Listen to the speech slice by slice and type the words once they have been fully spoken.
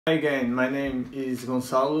Hi again, my name is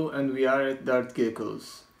Gonçalo and we are at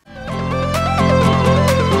TADPOLES.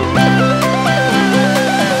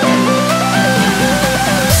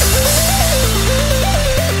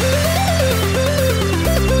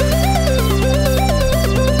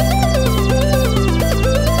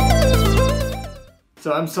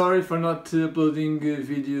 So I'm sorry for not uploading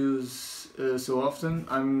videos so often.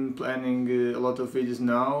 I'm planning a lot of videos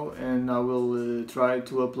now and I will try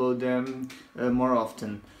to upload them more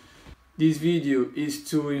often. This video is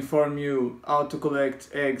to inform you how to collect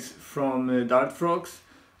eggs from dart frogs,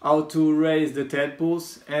 how to raise the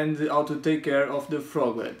tadpoles and how to take care of the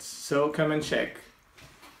froglets. So come and check.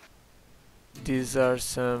 These are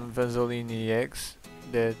some Vanzolini eggs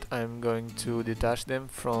that I'm going to detach them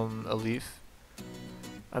from a leaf.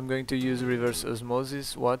 I'm going to use reverse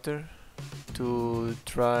osmosis water to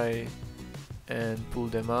try and pull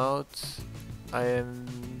them out. I am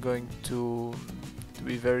going to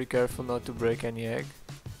be very careful not to break any egg.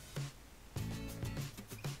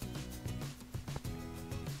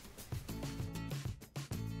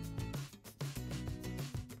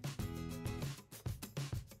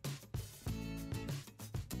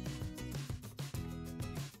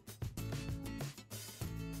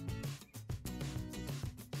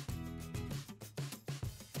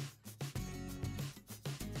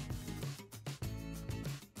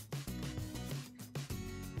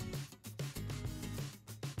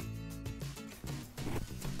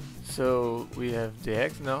 So we have the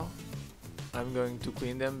eggs now. I'm going to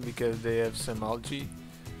clean them because they have some algae.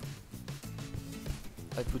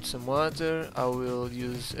 I put some water. I will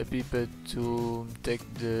use a pipette to take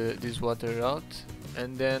this water out,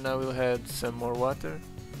 and then I will add some more water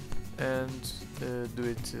and do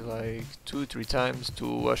it like 2-3 times to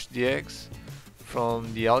wash the eggs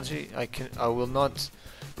from the algae. I will not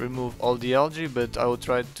remove all the algae, but I will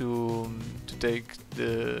try to take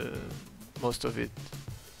the most of it.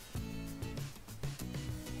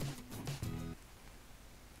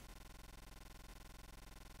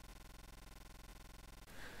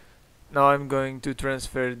 Now I'm going to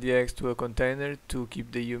transfer the eggs to a container to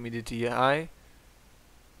keep the humidity high.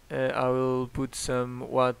 I will put some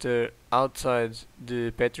water outside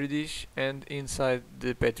the petri dish and inside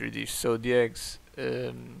the petri dish, so the eggs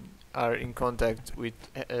are in contact with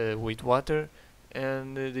water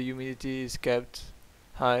and the humidity is kept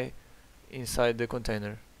high inside the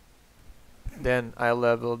container. Then I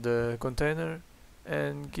level the container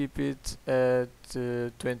and keep it at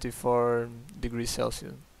 24 degrees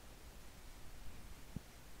Celsius.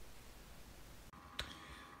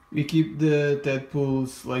 We keep the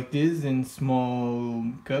tadpoles like this in small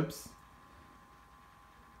cups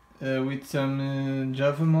with some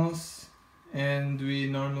java moss, and we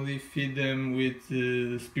normally feed them with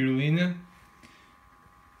spirulina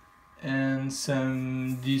and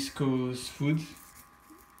some disco's food.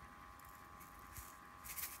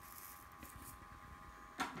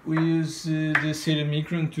 We use the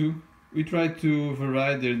ceramicron too. We try to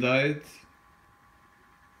vary their diet.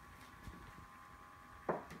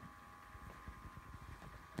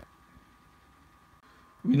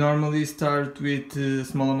 We normally start with a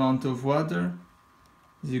small amount of water,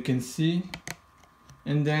 as you can see,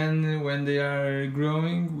 and then when they are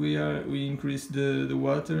growing we increase the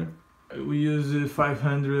water. We use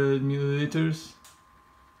 500 milliliters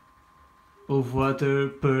of water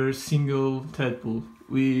per single tadpole.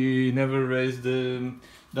 We never raise the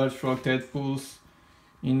dart frog tadpoles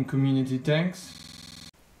in community tanks.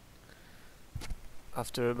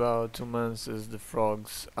 After about 2 months, as the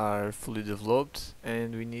frogs are fully developed,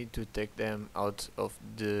 and we need to take them out of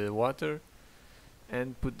the water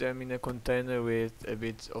and put them in a container with a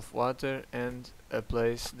bit of water and a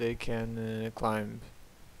place they can climb.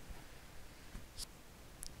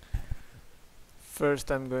 First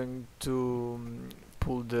I'm going to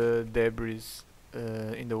pull the debris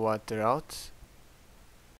in the water out.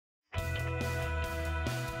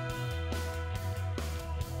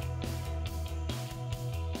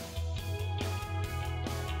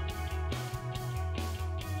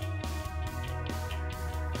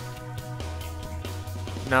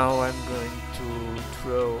 Now I'm going to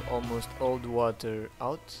throw almost all the water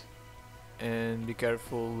out and be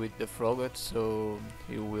careful with the froglet so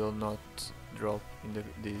he will not drop in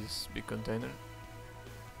this big container.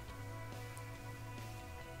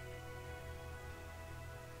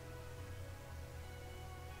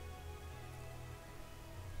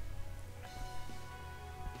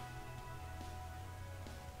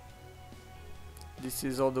 This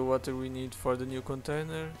is all the water we need for the new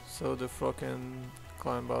container, so the frog can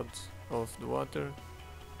climb out of the water.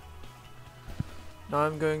 Now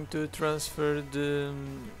I'm going to transfer the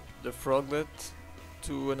froglet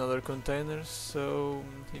to another container so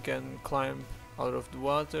he can climb out of the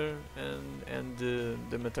water and end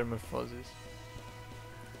the metamorphosis.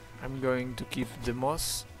 I'm going to keep the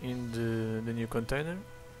moss in the new container,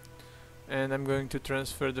 and I'm going to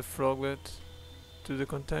transfer the froglet to the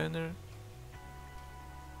container.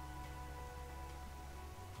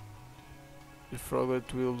 The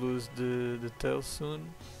froglet will lose the tail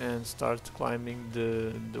soon and start climbing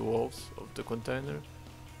the walls of the container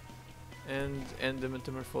and end the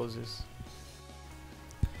metamorphosis.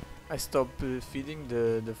 I stop feeding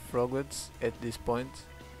the froglets at this point.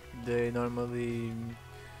 They normally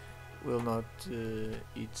will not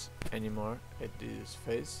eat anymore at this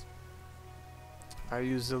phase. I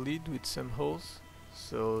use a lid with some holes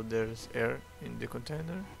so there's air in the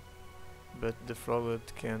container, but the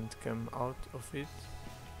froglet can't come out of it.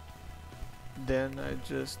 Then I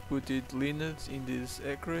just put it leaned in this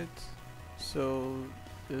accurate so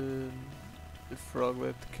the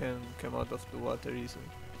froglet can come out of the water easily.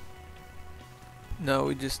 Now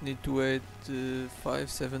we just need to wait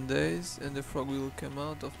 5-7 days and the frog will come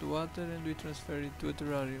out of the water, and we transfer it to a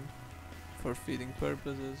terrarium for feeding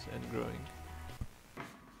purposes and growing.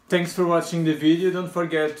 Thanks for watching the video. Don't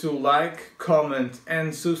forget to like, comment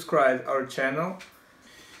and subscribe our channel.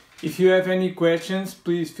 If you have any questions,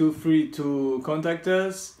 please feel free to contact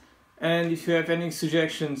us, and if you have any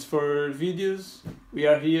suggestions for videos, we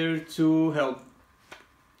are here to help.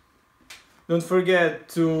 Don't forget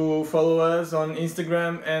to follow us on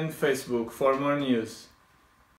Instagram and Facebook for more news.